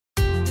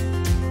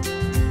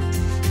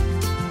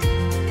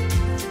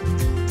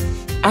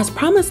As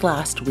promised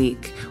last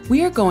week,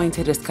 we are going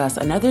to discuss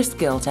another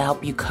skill to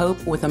help you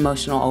cope with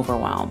emotional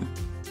overwhelm.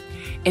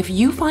 If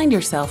you find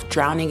yourself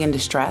drowning in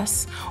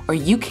distress or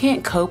you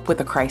can't cope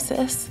with a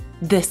crisis,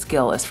 this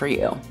skill is for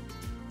you.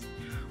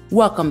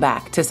 Welcome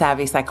back to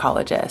Savvy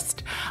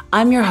Psychologist.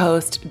 I'm your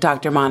host,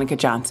 Dr. Monica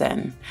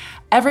Johnson.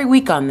 Every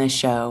week on this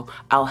show,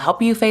 I'll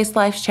help you face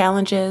life's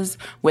challenges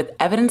with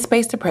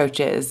evidence-based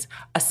approaches,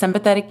 a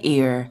sympathetic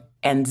ear,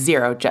 and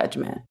zero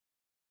judgment.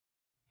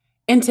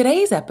 In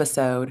today's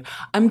episode,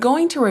 I'm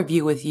going to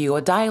review with you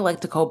a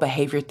dialectical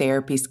behavior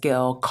therapy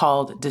skill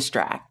called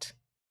distract.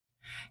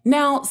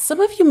 Now,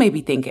 some of you may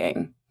be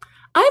thinking,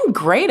 I'm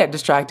great at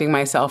distracting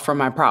myself from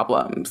my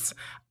problems.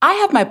 I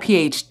have my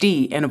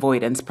PhD in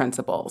avoidance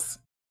principles.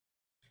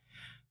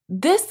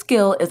 This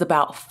skill is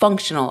about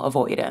functional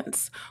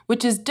avoidance,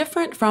 which is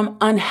different from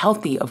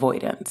unhealthy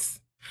avoidance.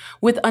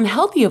 With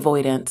unhealthy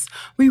avoidance,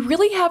 we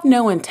really have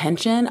no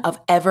intention of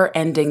ever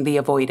ending the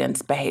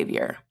avoidance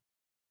behavior.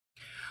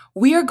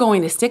 We are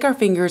going to stick our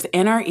fingers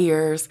in our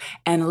ears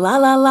and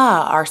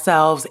la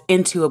ourselves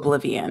into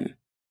oblivion.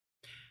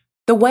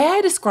 The way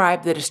I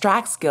describe the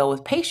distract skill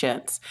with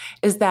patients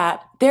is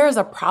that there is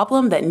a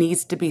problem that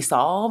needs to be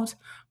solved,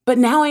 but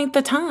now ain't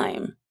the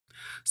time.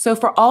 So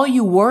for all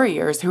you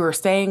worriers who are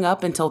staying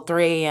up until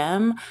 3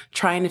 a.m.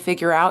 trying to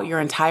figure out your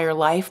entire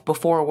life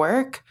before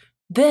work,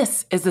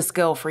 this is the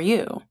skill for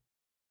you.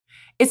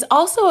 It's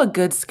also a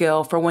good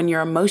skill for when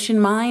your emotion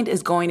mind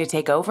is going to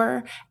take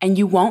over and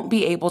you won't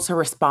be able to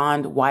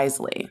respond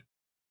wisely.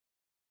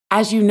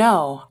 As you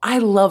know, I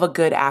love a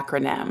good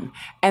acronym,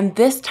 and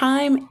this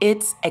time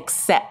it's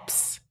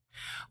ACCEPTS.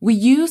 We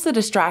use the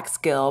distract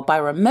skill by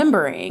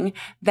remembering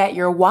that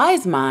your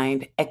wise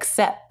mind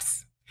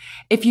accepts.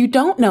 If you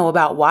don't know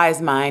about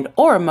wise mind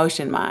or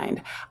emotion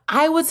mind,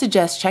 I would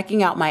suggest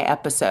checking out my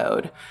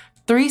episode,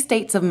 3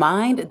 States of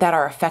Mind That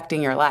Are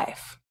Affecting Your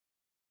Life.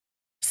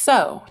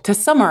 So, to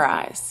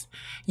summarize,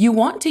 you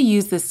want to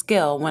use this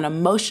skill when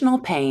emotional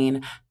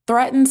pain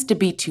threatens to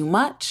be too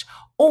much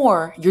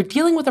or you're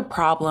dealing with a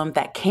problem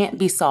that can't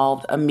be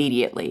solved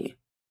immediately.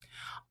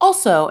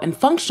 Also, in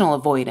functional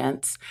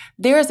avoidance,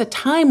 there is a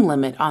time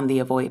limit on the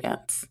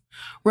avoidance.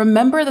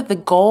 Remember that the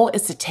goal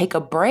is to take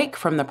a break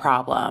from the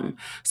problem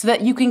so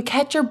that you can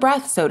catch your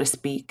breath, so to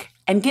speak,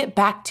 and get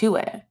back to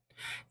it.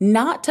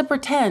 Not to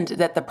pretend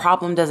that the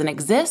problem doesn't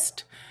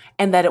exist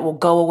and that it will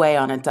go away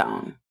on its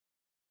own.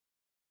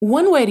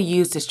 One way to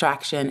use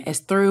distraction is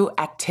through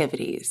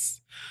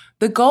activities.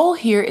 The goal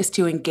here is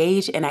to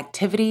engage in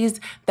activities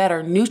that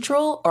are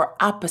neutral or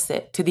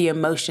opposite to the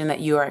emotion that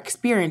you are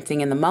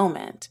experiencing in the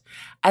moment,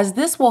 as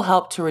this will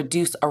help to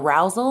reduce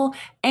arousal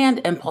and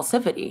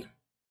impulsivity.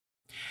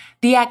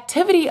 The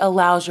activity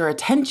allows your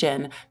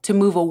attention to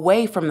move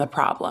away from the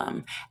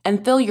problem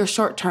and fill your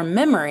short-term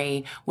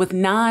memory with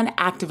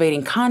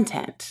non-activating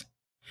content.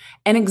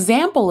 An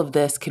example of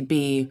this could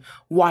be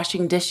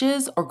washing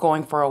dishes or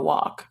going for a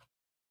walk.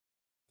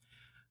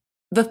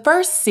 The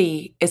first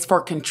C is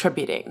for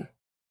contributing.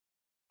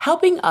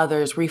 Helping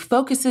others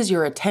refocuses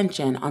your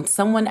attention on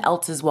someone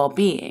else's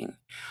well-being,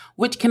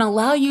 which can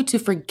allow you to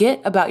forget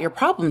about your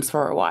problems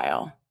for a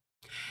while.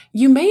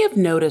 You may have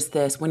noticed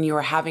this when you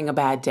were having a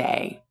bad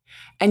day,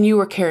 and you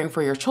were caring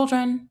for your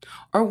children,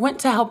 or went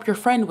to help your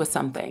friend with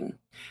something,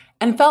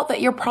 and felt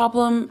that your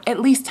problem, at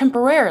least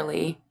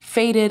temporarily,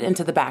 faded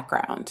into the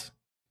background.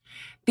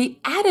 The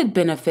added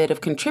benefit of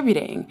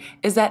contributing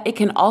is that it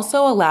can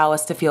also allow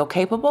us to feel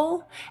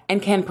capable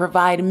and can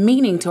provide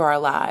meaning to our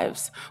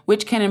lives,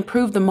 which can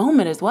improve the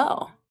moment as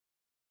well.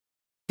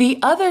 The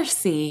other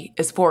C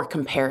is for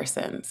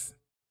comparisons.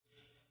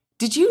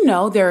 Did you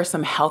know there are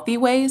some healthy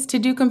ways to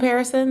do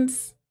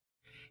comparisons?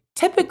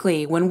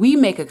 Typically, when we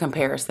make a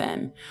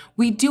comparison,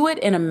 we do it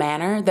in a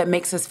manner that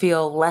makes us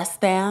feel less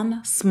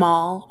than,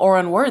 small, or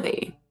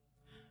unworthy.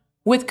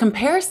 With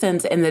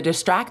comparisons in the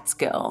distract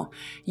skill,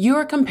 you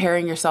are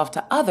comparing yourself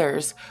to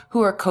others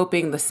who are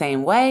coping the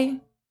same way,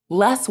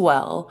 less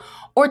well,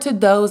 or to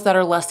those that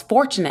are less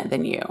fortunate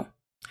than you.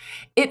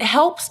 It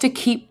helps to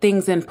keep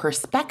things in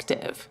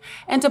perspective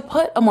and to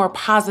put a more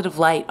positive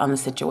light on the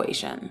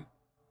situation.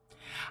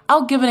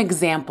 I'll give an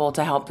example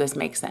to help this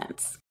make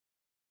sense.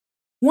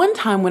 One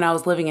time when I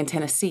was living in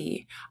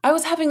Tennessee, I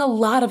was having a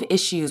lot of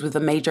issues with a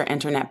major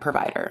internet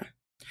provider.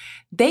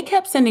 They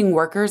kept sending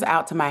workers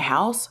out to my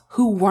house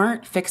who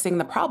weren't fixing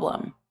the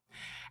problem.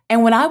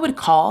 And when I would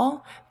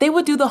call, they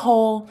would do the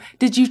whole,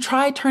 "Did you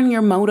try turning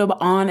your modem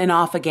on and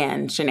off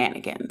again?"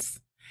 shenanigans.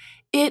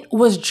 It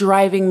was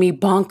driving me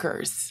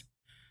bonkers.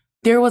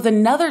 There was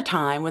another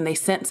time when they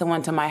sent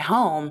someone to my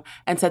home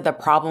and said the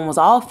problem was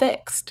all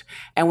fixed.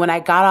 And when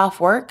I got off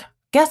work,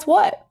 guess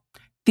what?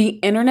 The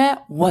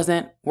internet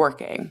wasn't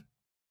working.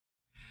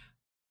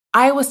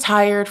 I was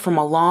tired from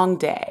a long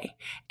day,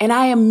 and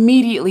I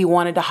immediately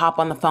wanted to hop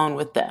on the phone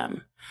with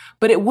them,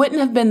 but it wouldn't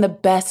have been the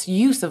best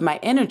use of my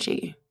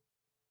energy.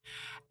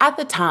 At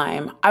the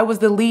time, I was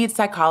the lead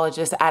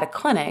psychologist at a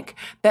clinic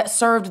that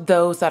served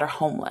those that are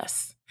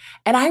homeless.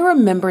 And I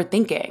remember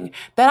thinking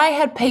that I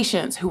had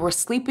patients who were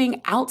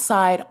sleeping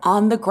outside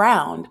on the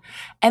ground,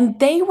 and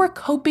they were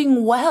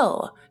coping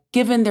well,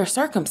 given their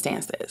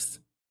circumstances.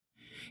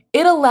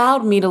 It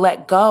allowed me to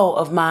let go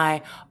of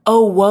my,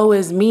 oh, woe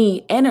is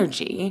me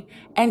energy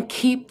and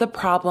keep the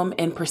problem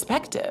in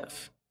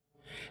perspective.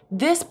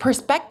 This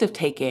perspective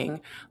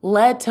taking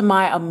led to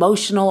my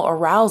emotional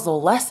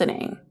arousal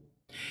lessening.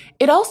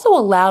 It also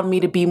allowed me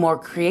to be more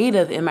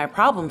creative in my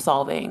problem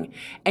solving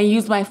and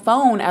use my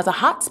phone as a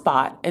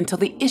hotspot until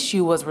the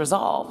issue was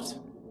resolved.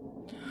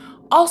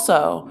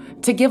 Also,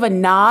 to give a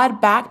nod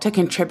back to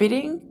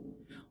contributing,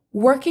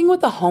 working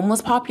with the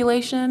homeless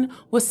population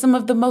was some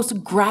of the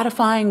most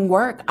gratifying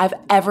work I've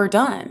ever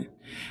done.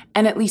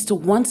 And at least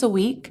once a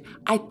week,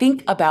 I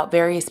think about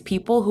various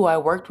people who I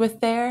worked with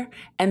there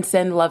and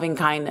send loving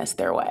kindness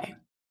their way.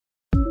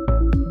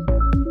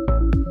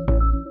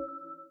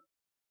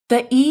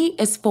 The E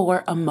is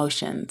for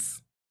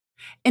emotions.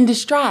 In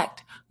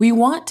Distract, we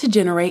want to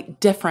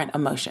generate different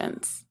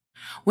emotions.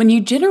 When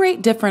you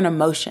generate different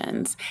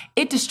emotions,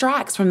 it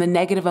distracts from the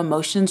negative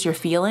emotions you're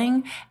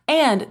feeling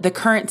and the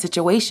current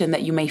situation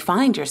that you may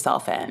find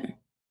yourself in.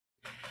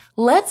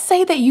 Let's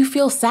say that you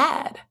feel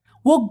sad.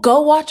 Well, go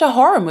watch a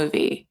horror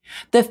movie.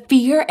 The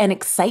fear and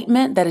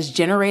excitement that is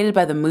generated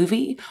by the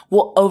movie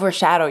will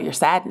overshadow your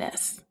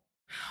sadness.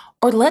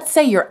 Or let's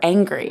say you're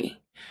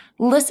angry.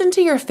 Listen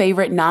to your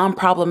favorite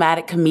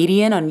non-problematic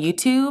comedian on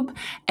YouTube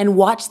and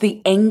watch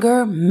the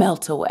anger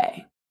melt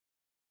away.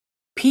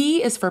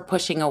 P is for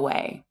pushing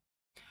away.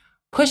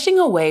 Pushing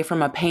away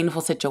from a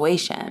painful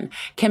situation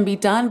can be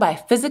done by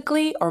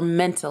physically or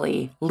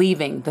mentally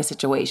leaving the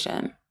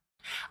situation.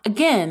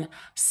 Again,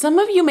 some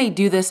of you may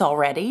do this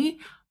already,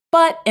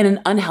 but in an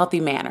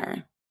unhealthy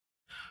manner.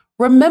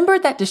 Remember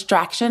that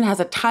distraction has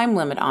a time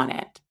limit on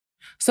it.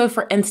 So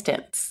for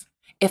instance,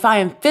 if I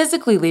am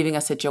physically leaving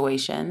a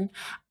situation,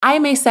 I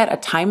may set a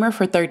timer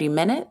for 30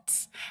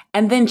 minutes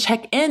and then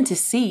check in to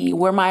see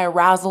where my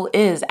arousal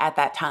is at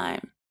that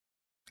time.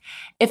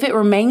 If it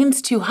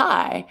remains too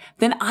high,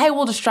 then I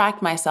will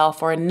distract myself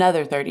for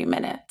another 30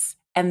 minutes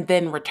and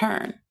then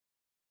return.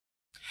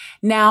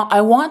 Now,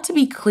 I want to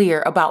be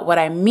clear about what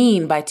I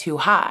mean by too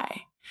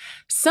high.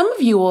 Some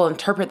of you will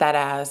interpret that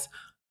as,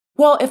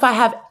 well, if I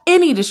have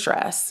any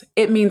distress,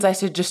 it means I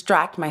should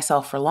distract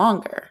myself for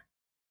longer.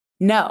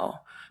 No,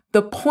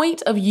 the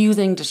point of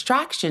using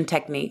distraction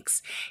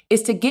techniques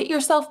is to get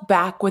yourself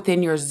back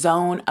within your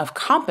zone of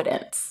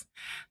competence.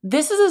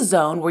 This is a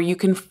zone where you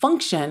can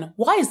function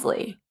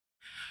wisely.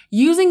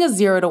 Using a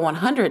 0 to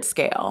 100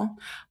 scale,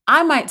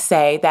 I might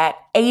say that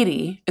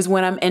 80 is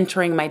when I'm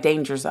entering my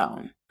danger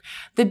zone.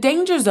 The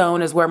danger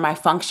zone is where my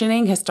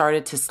functioning has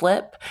started to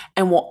slip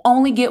and will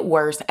only get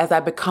worse as I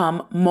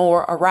become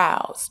more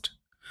aroused.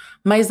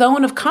 My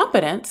zone of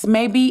competence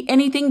may be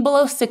anything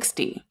below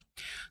 60.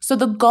 So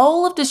the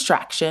goal of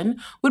distraction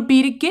would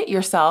be to get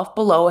yourself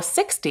below a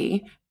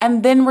 60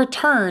 and then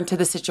return to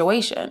the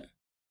situation.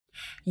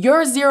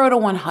 Your 0 to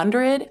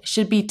 100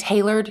 should be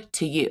tailored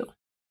to you.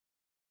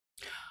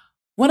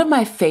 One of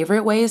my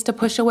favorite ways to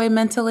push away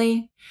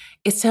mentally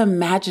is to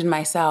imagine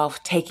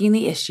myself taking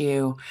the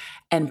issue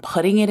and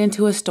putting it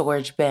into a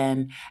storage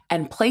bin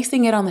and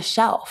placing it on the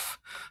shelf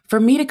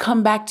for me to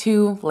come back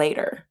to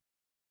later.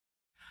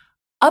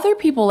 Other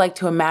people like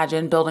to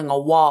imagine building a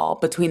wall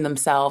between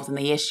themselves and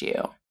the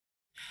issue.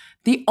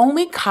 The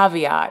only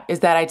caveat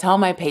is that I tell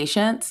my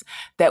patients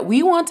that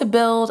we want to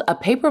build a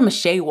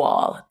papier-mâché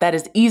wall that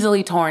is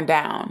easily torn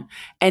down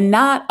and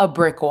not a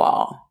brick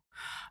wall.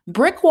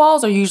 Brick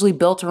walls are usually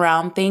built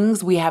around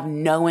things we have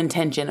no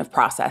intention of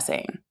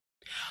processing.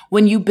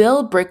 When you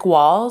build brick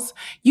walls,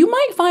 you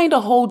might find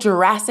a whole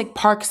Jurassic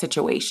Park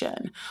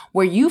situation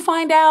where you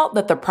find out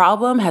that the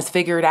problem has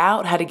figured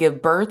out how to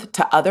give birth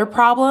to other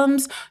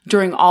problems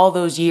during all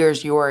those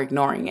years you were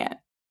ignoring it.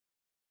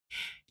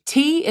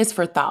 T is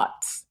for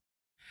thoughts.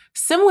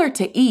 Similar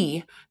to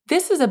E,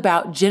 this is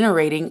about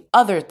generating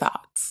other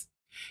thoughts.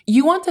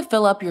 You want to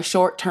fill up your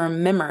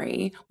short-term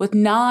memory with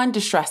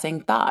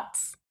non-distressing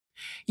thoughts.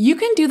 You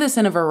can do this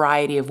in a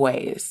variety of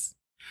ways,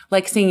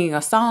 like singing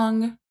a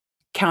song,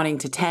 counting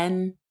to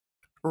 10,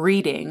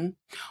 reading,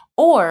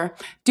 or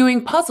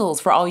doing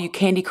puzzles for all you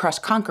Candy Crush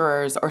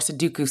conquerors or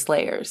Sudoku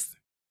slayers.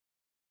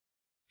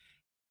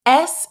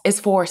 S is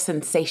for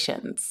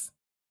sensations.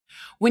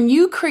 When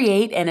you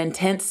create an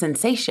intense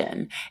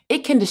sensation, it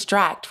can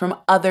distract from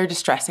other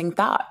distressing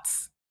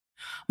thoughts.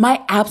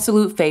 My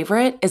absolute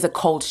favorite is a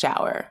cold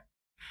shower.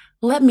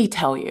 Let me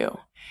tell you,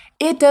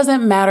 it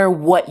doesn't matter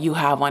what you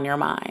have on your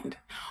mind.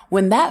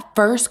 When that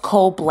first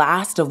cold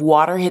blast of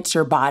water hits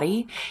your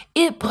body,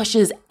 it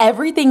pushes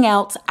everything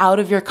else out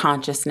of your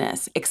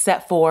consciousness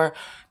except for,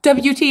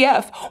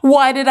 WTF,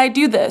 why did I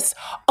do this?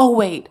 Oh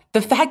wait,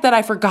 the fact that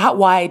I forgot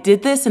why I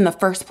did this in the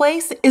first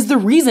place is the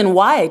reason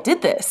why I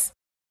did this.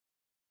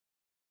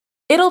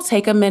 It'll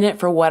take a minute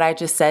for what I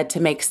just said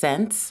to make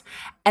sense,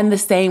 and the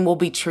same will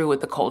be true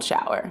with the cold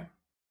shower.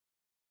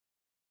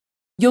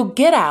 You'll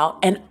get out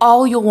and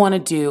all you'll want to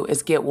do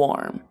is get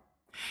warm.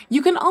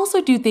 You can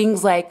also do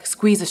things like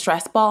squeeze a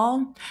stress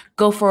ball,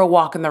 go for a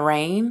walk in the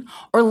rain,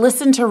 or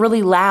listen to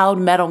really loud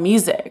metal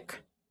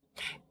music.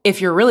 If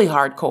you're really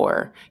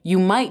hardcore, you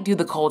might do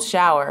the cold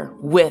shower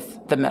with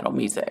the metal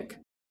music.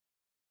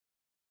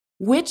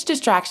 Which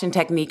distraction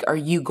technique are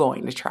you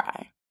going to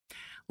try?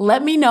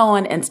 Let me know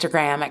on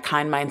Instagram at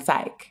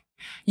KindMindPsych.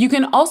 You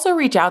can also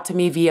reach out to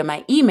me via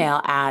my email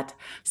at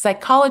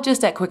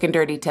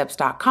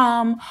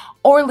psychologist@quickanddirtytips.com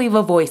or leave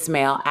a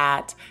voicemail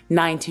at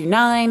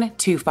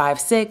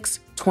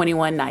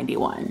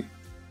 929-256-2191.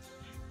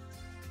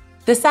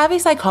 The Savvy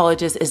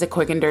Psychologist is a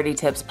Quick and Dirty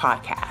Tips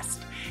podcast.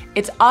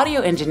 It's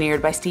audio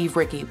engineered by Steve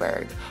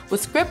Rickyberg, with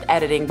script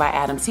editing by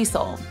Adam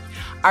Cecil.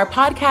 Our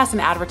podcast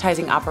and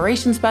advertising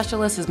operations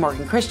specialist is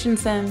Morgan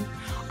Christensen.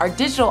 Our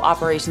digital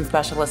operations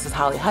specialist is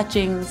Holly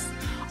Hutchings.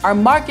 Our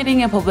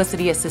marketing and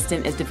publicity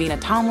assistant is Davina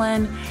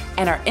Tomlin,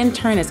 and our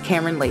intern is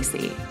Cameron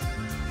Lacey.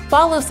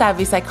 Follow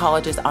Savvy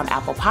Psychologist on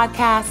Apple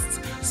Podcasts,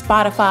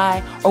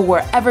 Spotify, or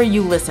wherever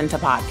you listen to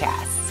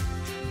podcasts.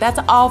 That's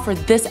all for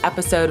this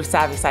episode of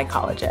Savvy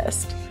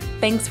Psychologist.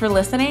 Thanks for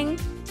listening.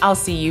 I'll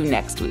see you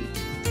next week.